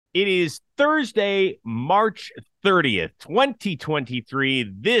It is Thursday, March 30th,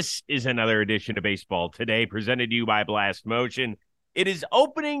 2023. This is another edition of Baseball Today, presented to you by Blast Motion. It is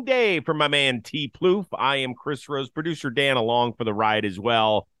opening day for my man T. Plouffe. I am Chris Rose, producer Dan along for the ride as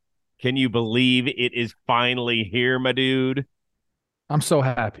well. Can you believe it is finally here, my dude? I'm so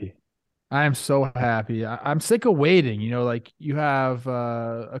happy. I am so happy. I'm sick of waiting. Like you have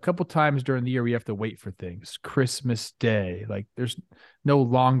a couple times during the year we have to wait for things. Christmas Day, like there's no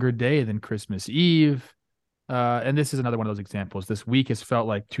longer day than Christmas Eve. And this is another one of those examples. This week has felt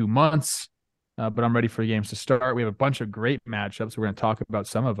like 2 months, but I'm ready for the games to start. We have a bunch of great matchups. We're going to talk about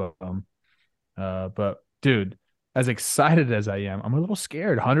some of them. But dude, as excited as I am, I'm a little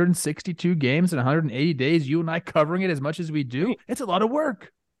scared. 162 games in 180 days. You and I covering it as much as we do. It's a lot of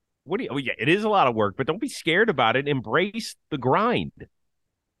work. What do you, oh, yeah, it is a lot of work, but don't be scared about it. Embrace the grind.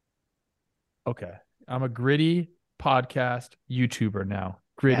 Okay. I'm a gritty podcast YouTuber now.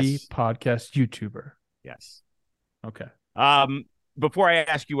 Gritty Yes. podcast YouTuber. Yes. Okay. Before I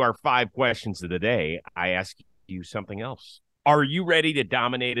ask you our 5 questions of the day, I ask you something else. Are you ready to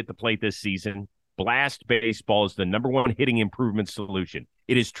dominate at the plate this season? Blast Baseball is the #1 hitting improvement solution.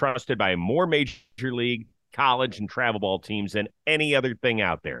 It is trusted by more major league, college, and travel ball teams than any other thing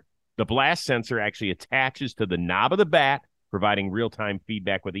out there. The Blast sensor actually attaches to the knob of the bat, providing real-time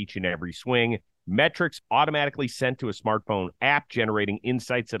feedback with each and every swing. Metrics automatically sent to a smartphone app, generating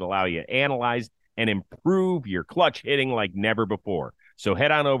insights that allow you to analyze and improve your clutch hitting like never before. So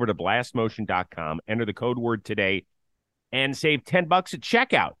head on over to blastmotion.com, enter the code word today, and save $10 at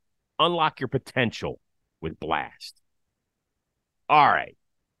checkout. Unlock your potential with Blast. All right,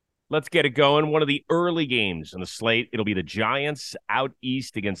 let's get it going. One of the early games on the slate, it'll be the Giants out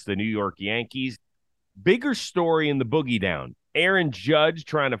east against the New York Yankees. Bigger story in the boogie down. Aaron Judge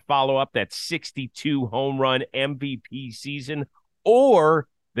trying to follow up that 62 home run MVP season, or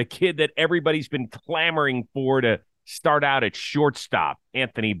the kid that everybody's been clamoring for to start out at shortstop,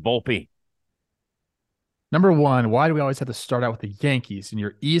 Anthony Volpe. Number one, why do we always have to start out with the Yankees and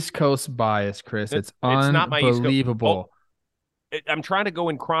your East Coast bias, Chris? It's It's not my East Coast. Oh, unbelievable. I'm trying to go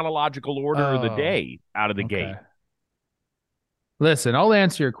in chronological order of the Oh, day out of the okay. gate. Listen, I'll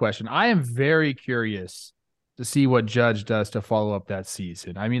answer your question. I am very curious to see what Judge does to follow up that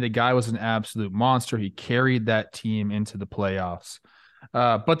season. I mean, the guy was an absolute monster. He carried that team into the playoffs.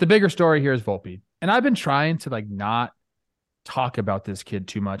 But the bigger story here is Volpe. And I've been trying to not talk about this kid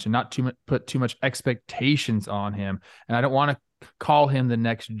too much and not put too much expectations on him. And I don't want to call him the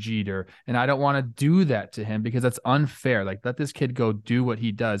next Jeter. And I don't want to do that to him because that's unfair. Like, let this kid go do what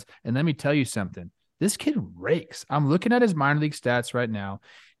he does. And let me tell you something. This kid rakes. I'm looking at his minor league stats right now.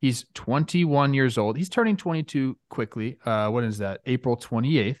 He's 21 years old. He's turning 22 quickly. What is that? April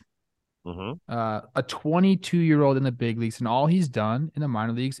 28th. Mm-hmm. A 22-year-old in the big leagues, and all he's done in the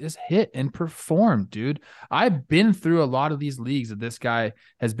minor leagues is hit and perform, dude. I've been through a lot of these leagues that this guy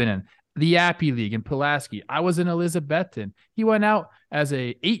has been in. The Appy League in Pulaski. I was in Elizabethton. He went out as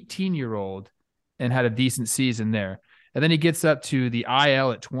a 18-year-old and had a decent season there. And then he gets up to the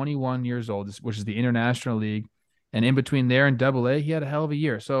IL at 21 years old, which is the International League. And in between there and AA, he had a hell of a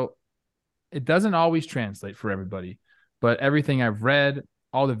year. So it doesn't always translate for everybody. But everything I've read,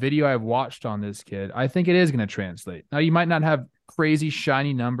 all the video I've watched on this kid, I think it is going to translate. Now, you might not have crazy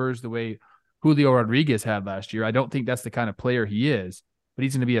shiny numbers the way Julio Rodriguez had last year. I don't think that's the kind of player he is, but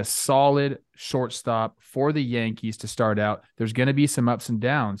he's going to be a solid shortstop for the Yankees to start out. There's going to be some ups and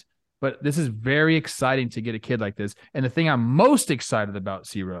downs, but this is very exciting to get a kid like this. And the thing I'm most excited about,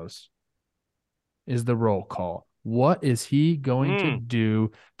 C. Rose, is the roll call. What is he going to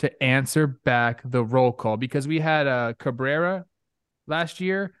do to answer back the roll call? Because we had Cabrera last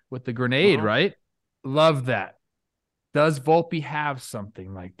year with the grenade, right? Love that. Does Volpe have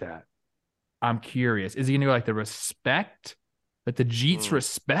something like that? I'm curious. Is he going to go like the respect, like the Jeets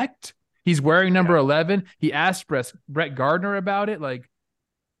respect? He's wearing number 11. He asked Brett Gardner about it. Like,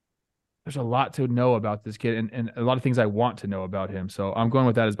 there's a lot to know about this kid and a lot of things I want to know about him. So I'm going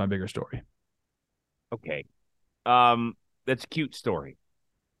with that as my bigger story. Okay. That's a cute story.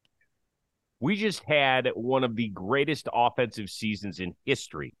 We just had one of the greatest offensive seasons in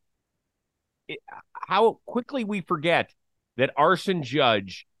history. How quickly we forget that Arson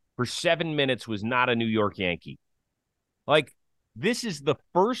Judge for 7 minutes was not a New York Yankee. Like, this is the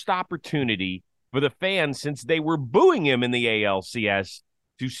first opportunity for the fans since they were booing him in the ALCS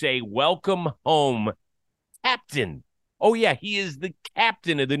to say, welcome home, captain. Oh, yeah, he is the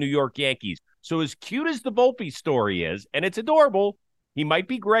captain of the New York Yankees. So as cute as the Volpe story is, and it's adorable, he might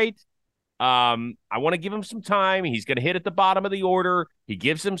be great. I want to give him some time. He's going to hit at the bottom of the order. He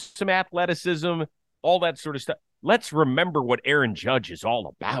gives him some athleticism, all that sort of stuff. let's remember what Aaron Judge is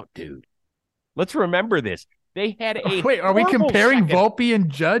all about, dude. Let's remember this. They had a Wait, are we comparing second. Volpe and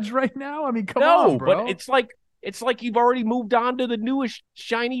Judge right now? I mean, come on, No, but bro. it's like you've already moved on to the newest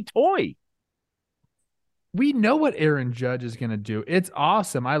shiny toy. We know what Aaron Judge is going to do. It's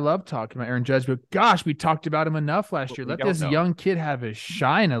awesome. I love talking about Aaron Judge, but gosh, we talked about him enough last year. We Let don't this know. young kid have his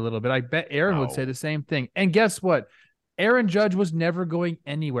shine a little bit. I bet Aaron would say No. the same thing. And guess what? Aaron Judge was never going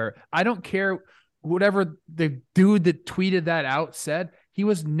anywhere. I don't care whatever the dude that tweeted that out said. He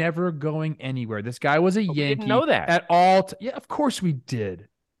was never going anywhere. This guy was a But we didn't Yankee know that. at all. Yeah, of course we did.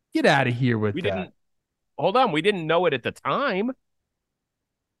 Get out of here with We that. didn't. Hold on. We didn't know it at the time.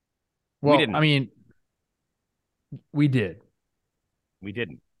 Well, we didn't. I mean, we did. We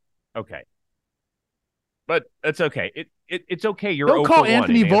didn't. Okay. But it's okay. It's okay. You're Don't call 0 for 1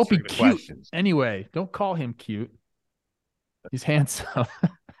 Anthony in answering Volpe the cute. questions. Anyway, don't call him cute. He's handsome.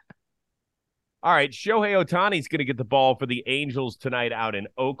 All right. Shohei Ohtani's going to get the ball for the Angels tonight out in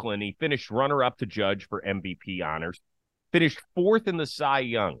Oakland. He finished runner-up to Judge for MVP honors. Finished 4th in the Cy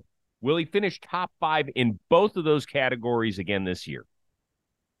Young. Will he finish top 5 in both of those categories again this year?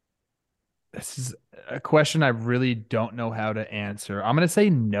 This is a question I really don't know how to answer. I'm going to say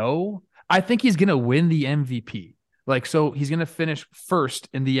no. I think he's going to win the MVP. So he's going to finish first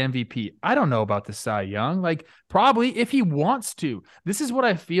in the MVP. I don't know about the Cy Young. Probably if he wants to. This is what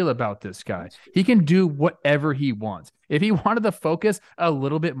I feel about this guy. He can do whatever he wants. If he wanted to focus a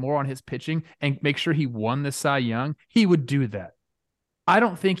little bit more on his pitching and make sure he won the Cy Young, he would do that. I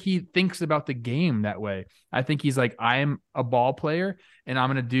don't think he thinks about the game that way. I think he's like, I'm a ball player and I'm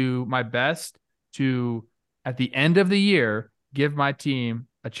going to do my best to, at the end of the year, give my team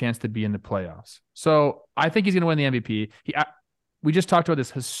a chance to be in the playoffs. So I think he's going to win the MVP. We just talked about this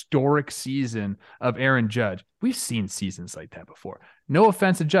historic season of Aaron Judge. We've seen seasons like that before. No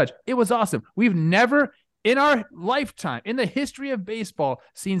offense to Judge. It was awesome. We've never in our lifetime, in the history of baseball,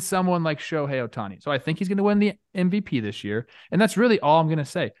 seen someone like Shohei Ohtani. So I think he's going to win the MVP this year. And that's really all I'm going to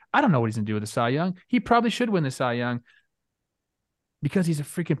say. I don't know what he's going to do with the Cy Young. He probably should win the Cy Young because he's a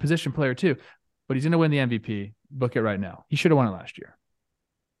freaking position player too. But he's going to win the MVP. Book it right now. He should have won it last year.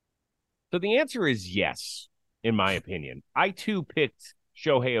 So the answer is yes, in my opinion. I, too, picked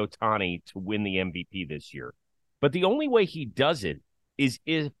Shohei Ohtani to win the MVP this year. But the only way he does it is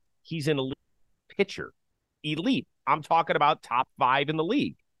if he's an elite pitcher. Elite. I'm talking about top 5 in the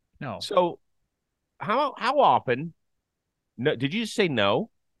league. No. So how often? No, did you just say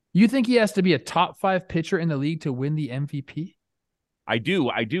no? You think he has to be a top 5 pitcher in the league to win the MVP? I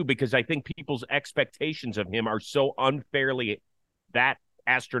do, because I think people's expectations of him are so unfairly that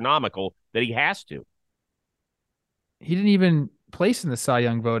astronomical that he has to. He didn't even place in the Cy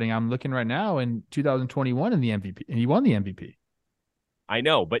Young voting. I'm looking right now in 2021 in the MVP, and he won the MVP. I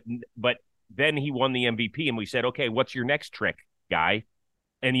know, but then he won the MVP, and we said, okay, what's your next trick, guy?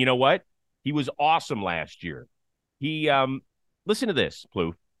 And you know what? He was awesome last year. He listen to this,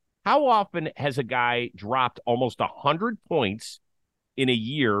 Plouffe. How often has a guy dropped almost 100 points in a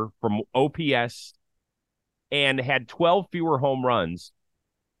year from OPS and had 12 fewer home runs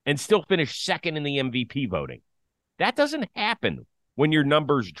and still finished second in the MVP voting? That doesn't happen when your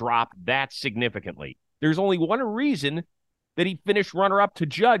numbers drop that significantly. There's only one reason that he finished runner-up to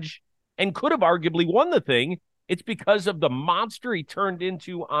Judge and could have arguably won the thing. It's because of the monster he turned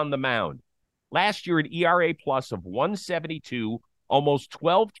into on the mound. Last year, an ERA plus of 172, almost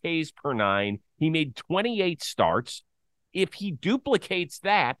 12 Ks per 9. He made 28 starts. If he duplicates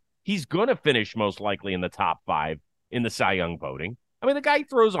that, he's going to finish most likely in the top 5 in the Cy Young voting. I mean, the guy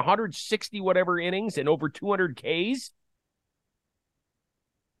throws 160 whatever innings and over 200 Ks.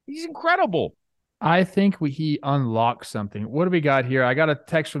 He's incredible. I think he unlocks something. What do we got here? I got a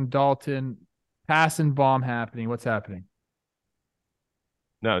text from Dalton. Passing bomb happening. What's happening?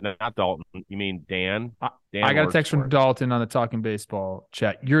 No, not Dalton. You mean Dan? Dan I got a text from Dalton on the Talking Baseball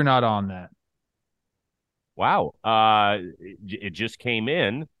chat. You're not on that. Wow. It just came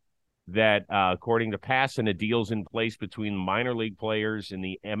in that according to Passan, a deal's in place between minor league players in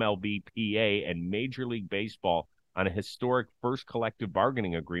the MLB PA and Major League Baseball on a historic first collective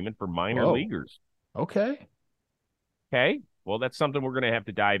bargaining agreement for minor leaguers. Okay. Well, that's something we're going to have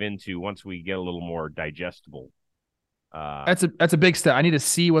to dive into once we get a little more digestible. That's a big step. I need to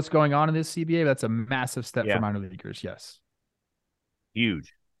see what's going on in this CBA. But that's a massive step for minor leaguers. Yes.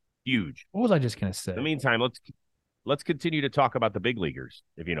 Huge. What was I just going to say? In the meantime, let's continue to talk about the big leaguers,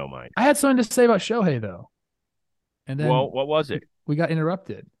 if you don't mind. I had something to say about Shohei, though. And then what was it? We got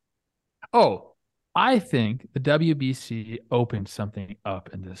interrupted. Oh, I think the WBC opened something up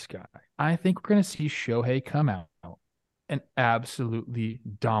in this guy. I think we're going to see Shohei come out and absolutely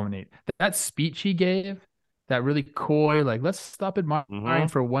dominate. That speech he gave that really coy, like, let's stop admiring Mm-hmm.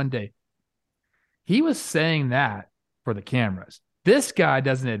 for one day. He was saying that for the cameras. This guy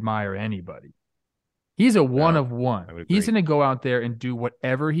doesn't admire anybody. He's a one No, of one. I would He's agree. going to go out there and do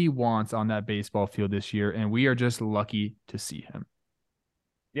whatever he wants on that baseball field this year, and we are just lucky to see him.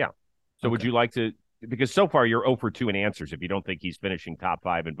 Yeah. So would Okay. you like to? Because so far you're 0 for 2 in answers. If you don't think he's finishing top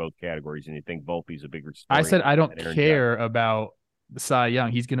 5 in both categories, and you think Volpe's a bigger I story said I don't than Aaron Judge. care about the Cy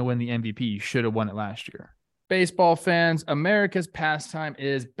Young. He's going to win the MVP. You should have won it last year. Baseball fans, America's pastime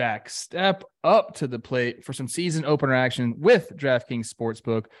is back. Step up to the plate for some season opener action with DraftKings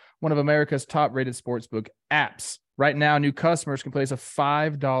Sportsbook, one of America's top-rated sportsbook apps. Right now, new customers can place a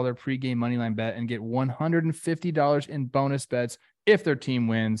 $5 pregame moneyline bet and get $150 in bonus bets if their team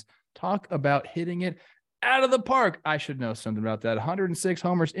wins. Talk about hitting it out of the park. I should know something about that. 106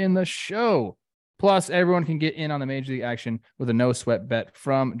 homers in the show. Plus, everyone can get in on the Major League action with a no-sweat bet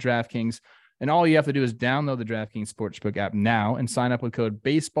from DraftKings. And all you have to do is download the DraftKings Sportsbook app now and sign up with code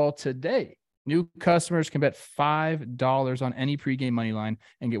BASEBALL today. New customers can bet $5 on any pregame money line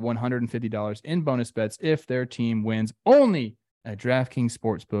and get $150 in bonus bets if their team wins, only at DraftKings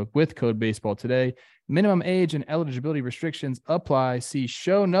Sportsbook with code BASEBALL today. Minimum age and eligibility restrictions apply. See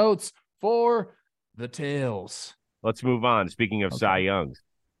show notes for the tales. Let's move on. Speaking of Okay. Cy Youngs,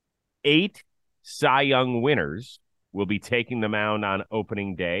 8 Cy Young winners will be taking the mound on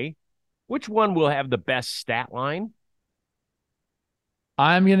opening day. Which one will have the best stat line?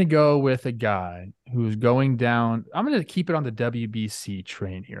 I'm going to go with a guy who's going down. I'm going to keep it on the WBC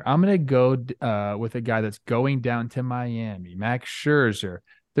train here. I'm going to go with a guy that's going down to Miami, Max Scherzer.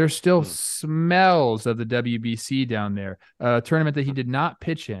 There's still smells of the WBC down there, a tournament that he did not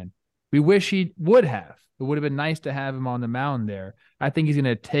pitch in. We wish he would have. It would have been nice to have him on the mound there. I think he's going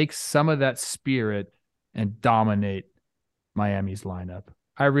to take some of that spirit and dominate Miami's lineup.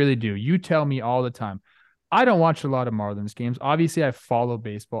 I really do. You tell me all the time. I don't watch a lot of Marlins games. Obviously, I follow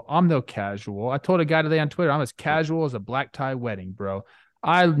baseball. I'm no casual. I told a guy today on Twitter, I'm as casual as a black tie wedding, bro.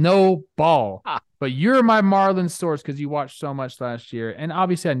 I know ball, but you're my Marlins source because you watched so much last year. And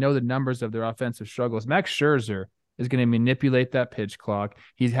obviously, I know the numbers of their offensive struggles. Max Scherzer is going to manipulate that pitch clock.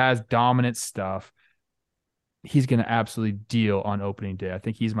 He has dominant stuff. He's going to absolutely deal on opening day. I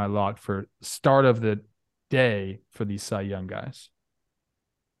think he's my lock for start of the day for these Cy Young guys.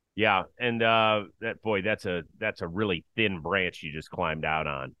 Yeah, and that's a really thin branch you just climbed out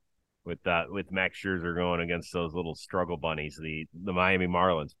on with Max Scherzer going against those little struggle bunnies, the Miami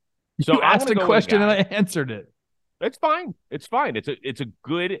Marlins. So You asked a question and I answered it. It's fine. It's fine. It's a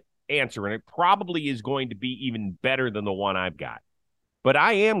good answer, and it probably is going to be even better than the one I've got. But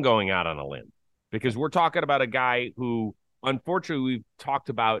I am going out on a limb because we're talking about a guy who, unfortunately, we've talked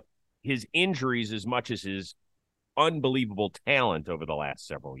about his injuries as much as his unbelievable talent over the last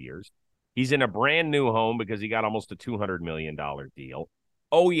several years. He's in a brand new home because he got almost a $200 million deal.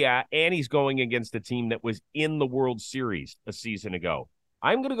 Oh, yeah, and he's going against a team that was in the World Series a season ago.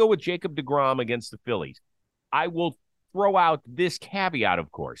 I'm going to go with Jacob deGrom against the Phillies. I will throw out this caveat, of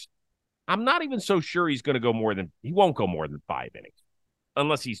course. I'm not even so sure he won't go more than 5 innings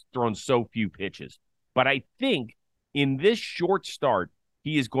unless he's thrown so few pitches. But I think in this short start,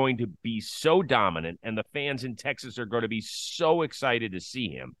 he is going to be so dominant, and the fans in Texas are going to be so excited to see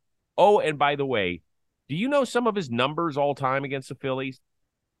him. Oh, and by the way, do you know some of his numbers all time against the Phillies?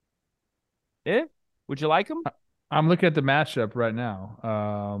 Would you like him? I'm looking at the matchup right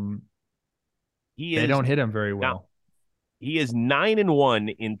now. They don't hit him very well. Now, he is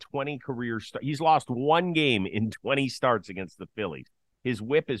 9-1 in 20 career starts. He's lost one game in 20 starts against the Phillies. His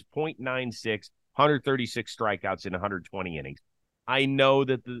whip is .96, 136 strikeouts in 120 innings. I know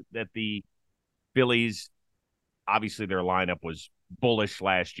that the Phillies, obviously their lineup was bullish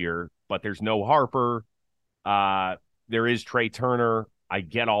last year, but there's no Harper. There is Trey Turner. I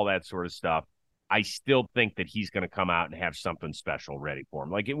get all that sort of stuff. I still think that he's going to come out and have something special ready for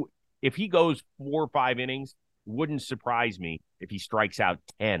him. If he goes 4 or 5 innings, wouldn't surprise me if he strikes out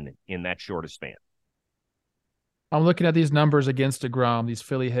 10 in that short of span. I'm looking at these numbers against deGrom. These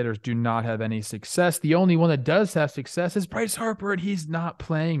Philly hitters do not have any success. The only one that does have success is Bryce Harper, and he's not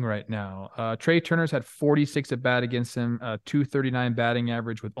playing right now. Trey Turner's had 46 at bat against him, 239 batting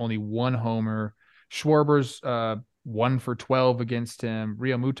average with only 1 homer. Schwarber's 1 for 12 against him.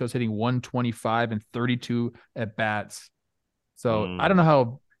 Real Muto's hitting 125 and 32 at bats. So I don't know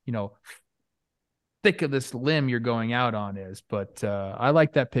how, thick of this limb you're going out on is, but I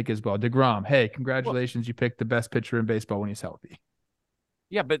like that pick as well. deGrom, hey, congratulations. You picked the best pitcher in baseball when he's healthy.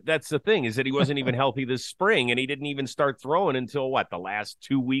 Yeah, but that's the thing is that he wasn't even healthy this spring, and he didn't even start throwing until what, the last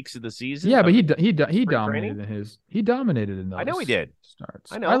 2 weeks of the season Yeah, but of he spring dominated training. he dominated in I know he those did.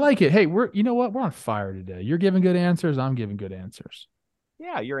 starts. I I know. like it. Hey, you know what? We're on fire today. You're giving good answers. I'm giving good answers.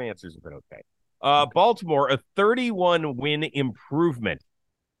 Yeah, your answers have been okay. Okay. Baltimore, a 31 win improvement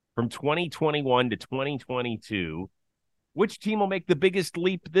from 2021 to 2022. Which team will make the biggest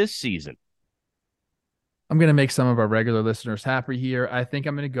leap this season? I'm going to make some of our regular listeners happy here. I think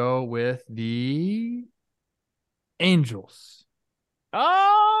I'm going to go with the Angels.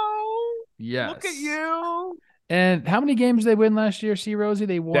 Oh, look at Yes. you. And how many games did they win last year? See, Rosie,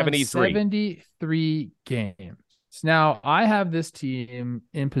 they won 73. 73 games. Now, I have this team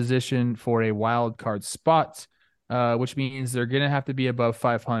in position for a wild card spot, which means they're going to have to be above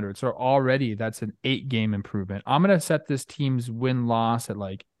 500. So already that's an 8-game improvement. I'm going to set this team's win loss at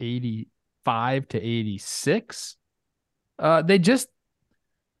like 85 to 86. They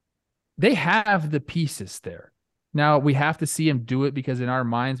have the pieces there. Now we have to see him do it because in our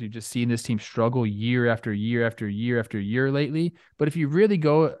minds, we've just seen this team struggle year after year after year after year lately. But if you really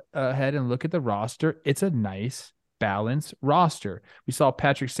go ahead and look at the roster, it's a nice balanced roster. We saw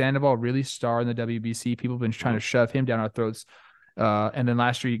Patrick Sandoval really star in the WBC. People have been trying to shove him down our throats. And then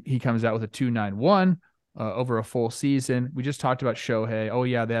last year he comes out with a 2.91 over a full season. We just talked about Shohei. Oh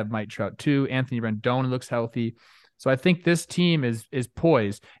yeah, they have Mike Trout too. Anthony Rendon looks healthy. So I think this team is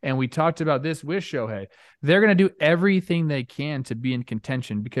poised. And we talked about this with Shohei. They're going to do everything they can to be in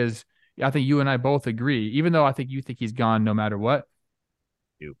contention because I think you and I both agree, even though I think you think he's gone no matter what,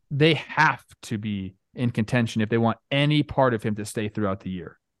 they have to be in contention if they want any part of him to stay throughout the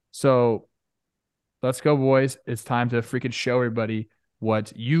year. So let's go, boys. It's time to freaking show everybody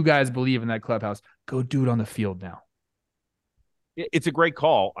what you guys believe in that clubhouse. Go do it on the field now. It's a great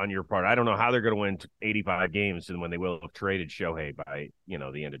call on your part. I don't know how they're going to win 85 games and when they will have traded Shohei by,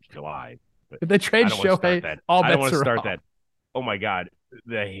 the end of July. But if they trade I don't want to start Shohei, that. all I don't bets want to are start off. that. Oh my God.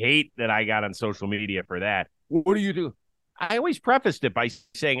 The hate that I got on social media for that. What do you do? I always prefaced it by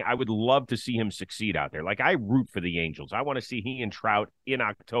saying I would love to see him succeed out there. Like I root for the Angels. I want to see he and Trout in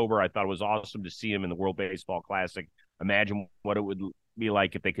October. I thought it was awesome to see him in the World Baseball Classic. Imagine what it would be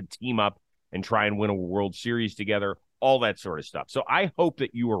like if they could team up and try and win a World Series together, all that sort of stuff. So I hope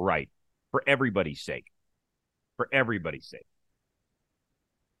that you are right for everybody's sake. For everybody's sake.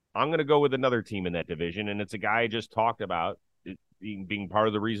 I'm going to go with another team in that division, and it's a guy I just talked about being part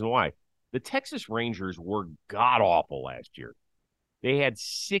of the reason why. The Texas Rangers were god-awful last year. They had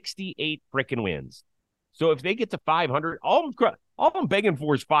 68 freaking wins. So if they get to 500, all I'm begging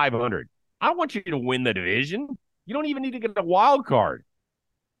for is 500. I don't want you to win the division. You don't even need to get a wild card.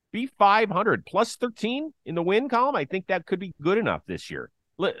 Be 500 plus 13 in the win column. I think that could be good enough this year.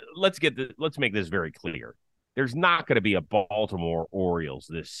 Let's make this very clear. There's not going to be a Baltimore Orioles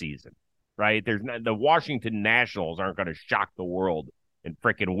this season, right? The Washington Nationals aren't going to shock the world and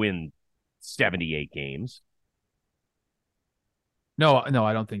freaking win 78 games. No,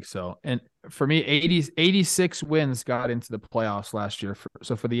 I don't think so. And for me, 86 wins got into the playoffs last year.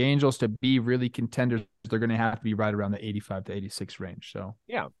 So for the Angels to be really contenders, they're going to have to be right around the 85 to 86 range. So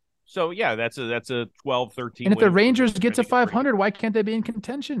yeah, that's a 12, 13. And if the Rangers get to 500, why can't they be in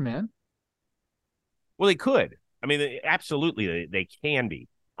contention, man? Well, they could. I mean, absolutely, they can be.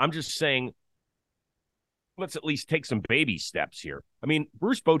 I'm just saying, let's at least take some baby steps here. I mean,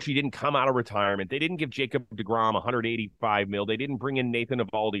 Bruce Bochy didn't come out of retirement. They didn't give Jacob deGrom 185 mil. They didn't bring in Nathan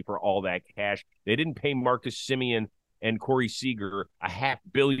Eovaldi for all that cash. They didn't pay Marcus Semien and Corey Seager $500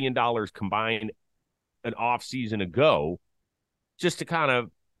 million combined an off season ago, just to kind of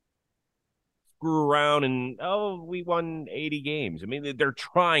screw around and we won 80 games. I mean, they're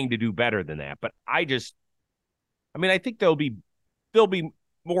trying to do better than that, but I think they'll be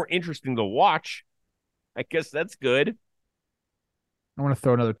more interesting to watch. I guess that's good. I want to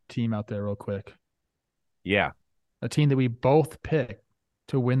throw another team out there real quick. Yeah. A team that we both picked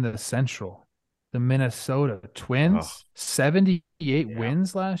to win the Central, the Minnesota Twins, 78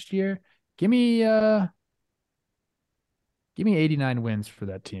 wins last year. Give me 89 wins for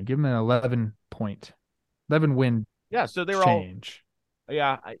that team. Give them an 11 win. Yeah, so they're change.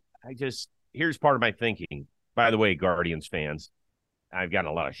 Yeah, I just here's part of my thinking. By the way, Guardians fans, I've gotten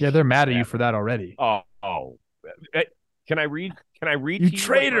a lot of shit. Yeah, they're mad at you for that already. Oh. Can I read? You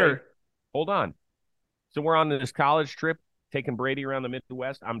traitor. Hold on. So we're on this college trip, taking Brady around the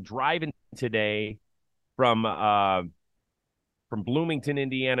Midwest. I'm driving today from Bloomington,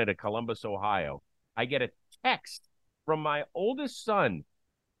 Indiana to Columbus, Ohio. I get a text from my oldest son.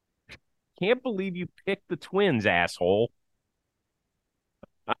 Can't believe you picked the Twins, asshole.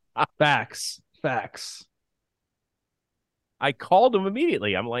 Facts. I called him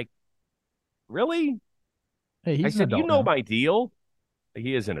immediately. I'm like, really? Hey, I he's an said, you adult know now. my deal.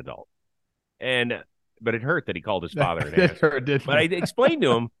 He is an adult. But it hurt that he called his father and That asked. hurt, But I didn't explained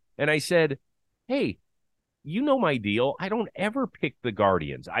to him and I said, hey, you know my deal. I don't ever pick the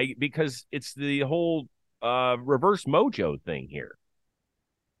Guardians. Because it's the whole reverse mojo thing here.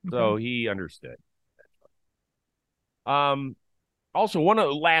 you? Okay. So he understood. Um, Also, one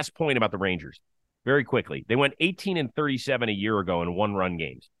last point about the Rangers, very quickly. They went 18-37 a year ago in one-run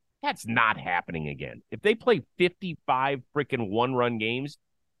games. That's not happening again. If they play 55 freaking one-run games,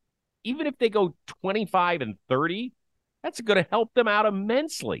 even if they go 25-30, that's going to help them out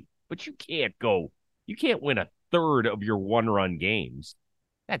immensely. But you can't win a third of your one-run games.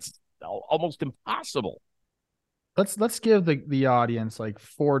 That's almost impossible. Let's give the audience like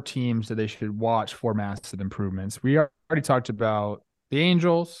 4 teams that they should watch for massive improvements. We already talked about the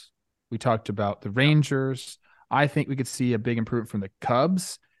Angels. We talked about the Yep. Rangers. I think we could see a big improvement from the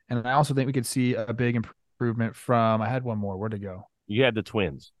Cubs, and I also think we could see a big improvement from. I had one more. Where'd it go? You had the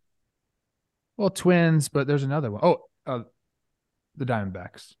Twins. Well, Twins, but there's another one. Oh, the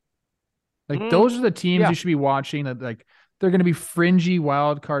Diamondbacks. Like Mm, those are the teams yeah, you should be watching. That like they're going to be fringy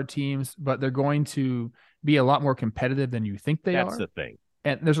wild card teams, but they're going to be a lot more competitive than you think they that's are. the thing.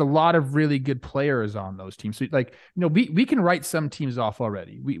 And there's a lot of really good players on those teams. So like, we can write some teams off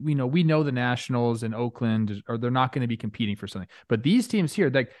already. We know the Nationals and Oakland, or they're not going to be competing for something. But these teams here,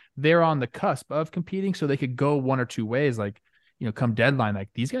 like they're on the cusp of competing, so they could go one or two ways. Like, come deadline, like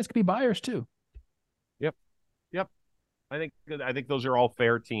these guys could be buyers too. Yep. Yep. I think those are all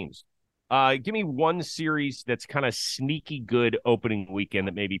fair teams. Give me one series that's kind of sneaky good opening weekend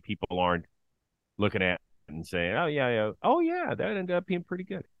that maybe people aren't looking at and saying, "Oh yeah, yeah, oh yeah, that ended up being pretty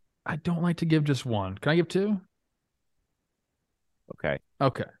good." I don't like to give just one. Can I give two? Okay,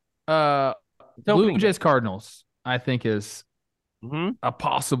 Okay. Uh, it's Blue opening day. Jays Cardinals, I think is Hmm. a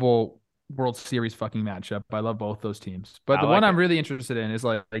possible World Series fucking matchup. I love both those teams, but I the one like I'm it. really interested in is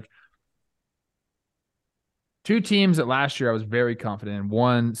like two teams that last year I was very confident in.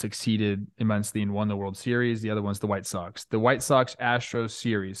 One succeeded immensely and won the World Series. The other one's the White Sox. The White Sox Astros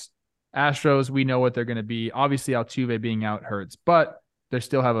series. Astros, we know what they're going to be. Obviously, Altuve being out hurts, but they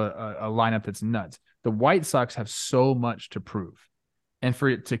still have a lineup that's nuts. The White Sox have so much to prove. And for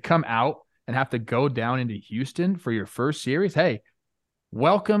it to come out and have to go down into Houston for your first series, hey,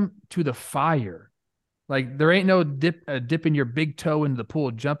 welcome to the fire. Like there ain't no dipping your big toe into the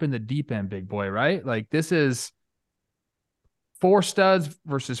pool, jump in the deep end, big boy, right? Like this is 4 studs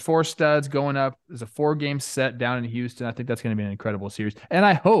versus 4 studs going up. There's a 4-game set down in Houston. I think that's going to be an incredible series. And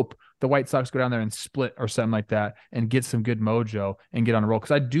I hope the White Sox go down there and split or something like that and get some good mojo and get on a roll.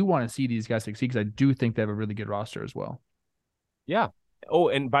 Because I do want to see these guys succeed because I do think they have a really good roster as well. Yeah. Oh,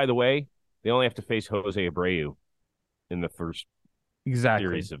 and by the way, they only have to face Jose Abreu in the first Exactly.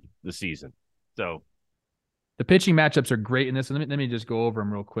 series of the season. So The pitching matchups are great in this. And let me just go over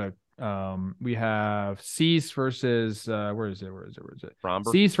them real quick. We have Cease versus where is it? Where is it? Where is it?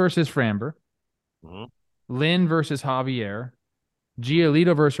 Fromber. Cease versus Framber. Hmm. Lynn versus Javier.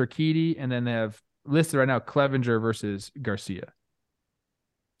 Giolito versus Urquidy, and then they have listed right now Clevenger versus Garcia.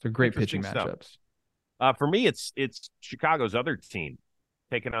 So great pitching Interesting stuff. matchups. For me, it's Chicago's other team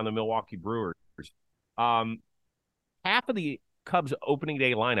taking on the Milwaukee Brewers. Um, Half of the Cubs opening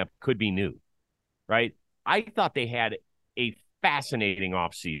day lineup could be new, right? I thought they had a fascinating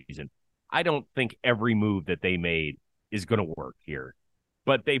offseason. I don't think every move that they made is going to work here,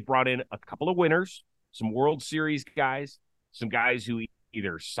 but they brought in a couple of winners, some World Series guys, some guys who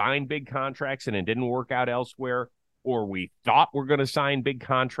either signed big contracts and it didn't work out elsewhere, or we thought we're going to sign big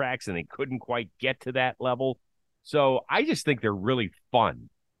contracts and they couldn't quite get to that level. So I just think they're really fun.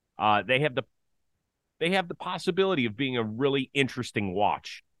 They have the possibility of being a really interesting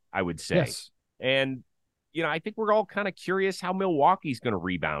watch, I would say. Yes. And I think we're all kind of curious how Milwaukee's going to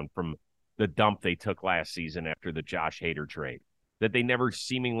rebound from the dump they took last season after the Josh Hader trade. That they never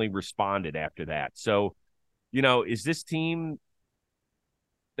seemingly responded after that. So, is this team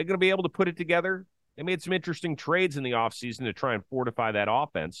they're going to be able to put it together? They made some interesting trades in the offseason to try and fortify that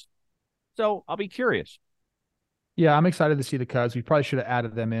offense. So I'll be curious. Yeah, I'm excited to see the Cubs. We probably should have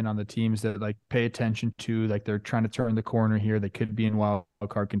added them in on the teams that like pay attention to, like they're trying to turn the corner here. They could be in wild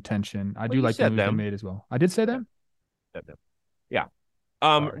card contention. I Well, do you like the said moves they them. made as well. I did say Yeah, them. said them. Yeah.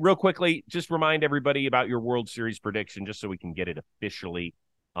 Sorry. Real quickly, just remind everybody about your World Series prediction, just so we can get it officially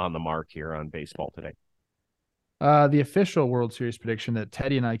on the mark here on Baseball Today. The official World Series prediction that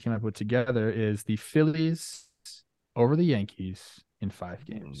Teddy and I came up with together is the Phillies over the Yankees in 5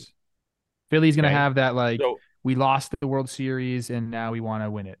 games. Philly's going to Okay. have that like So we lost the World Series and now we want to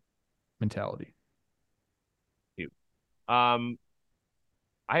win it mentality. Um,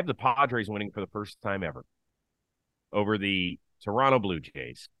 I have the Padres winning for the first time ever over the Toronto Blue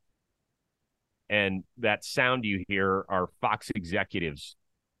Jays. And that sound you hear are Fox executives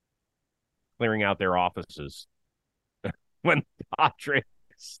clearing out their offices when Padres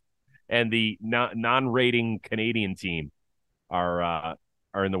and the non-rating Canadian team are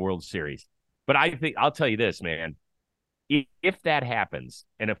in the World Series. But I think I'll tell you this, man. If that happens,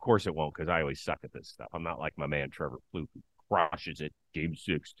 and of course it won't, because I always suck at this stuff. I'm not like my man Trevor Plouffe, who crushes it. Game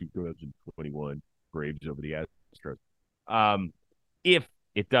 6, 2021, Braves over the Astros. If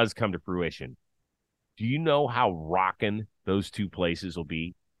it does come to fruition, do you know how rocking those two places will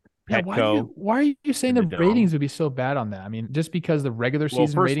be? Yeah, Petco why are you saying and the the Dome. ratings would be so bad on that? I mean, just because the regular Well,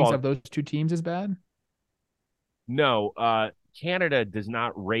 season first of ratings all, of those two teams is bad? no, Canada does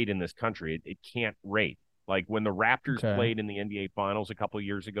not rate in this country. It can't rate. Like when the Raptors Okay. played in the NBA Finals a couple of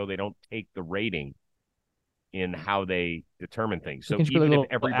years ago, they don't take the rating in how they determine things. So So can you put a even if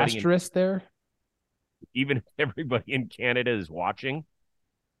little everybody in asterisk there? even if everybody in Canada is watching,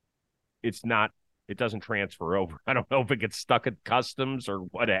 it's not. It doesn't transfer over. I don't know if it gets stuck at customs or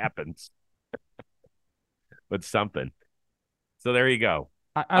what happens, but something. So there you go.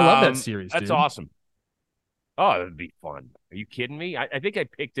 I love that series, That's dude. awesome. Oh, that'd be fun. Are you kidding me? I think I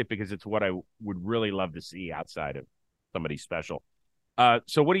picked it because it's what I would really love to see outside of somebody special.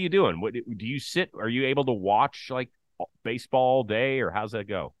 So what are you doing? What do you sit? Are you able to watch like baseball all day, or how's that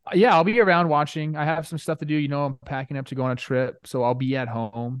go? Yeah, I'll be around watching. I have some stuff to do. I'm packing up to go on a trip, so I'll be at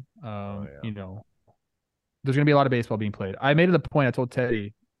home. Oh yeah. There's gonna be a lot of baseball being played. I made it a point. I told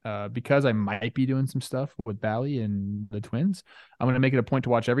Teddy, because I might be doing some stuff with Bally and the Twins, I'm gonna make it a point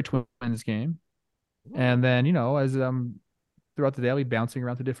to watch every Twins game, and then as throughout the day, I'll be bouncing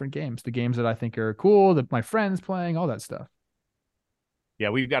around to different games, the games that I think are cool, that my friends playing, all that stuff. Yeah,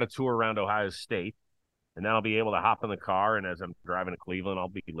 we've got a tour around Ohio State, and then I'll be able to hop in the car, and as I'm driving to Cleveland, I'll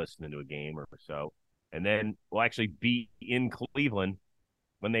be listening to a game or so, and then we'll actually be in Cleveland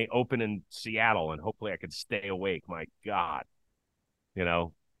when they open in Seattle, and hopefully I can stay awake. My God, you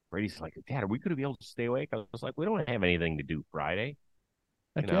know, Brady's like, Dad, are we going to be able to stay awake? I was like, we don't have anything to do Friday,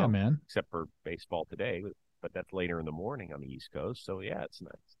 Heck yeah, man. except for baseball today, but that's later in the morning on the East Coast. So yeah, it's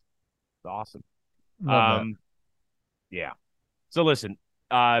nice. It's awesome. Love that. Yeah. So listen,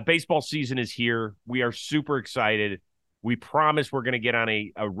 baseball season is here. We are super excited. We promise we're going to get on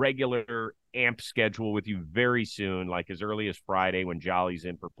a regular AMP schedule with you very soon, like as early as Friday when Jolly's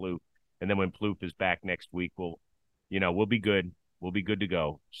in for Plouffe. And then when Plouffe is back next week, we'll be good. We'll be good to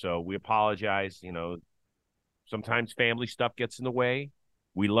go. So we apologize. Sometimes family stuff gets in the way.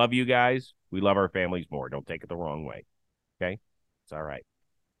 We love you guys. We love our families more. Don't take it the wrong way. Okay? It's all right.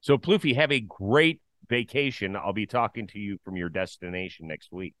 So Plouffe, have a great vacation. I'll be talking to you from your destination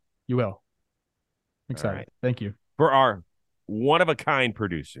next week. You will. I'm All excited. right. Thank you. For our one-of-a-kind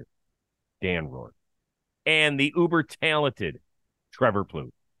producer, Dan Rourke, and the uber-talented Trevor Plouffe,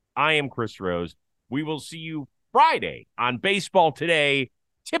 I am Chris Rose. We will see you Friday on Baseball Today.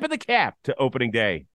 Tip of the cap to opening day.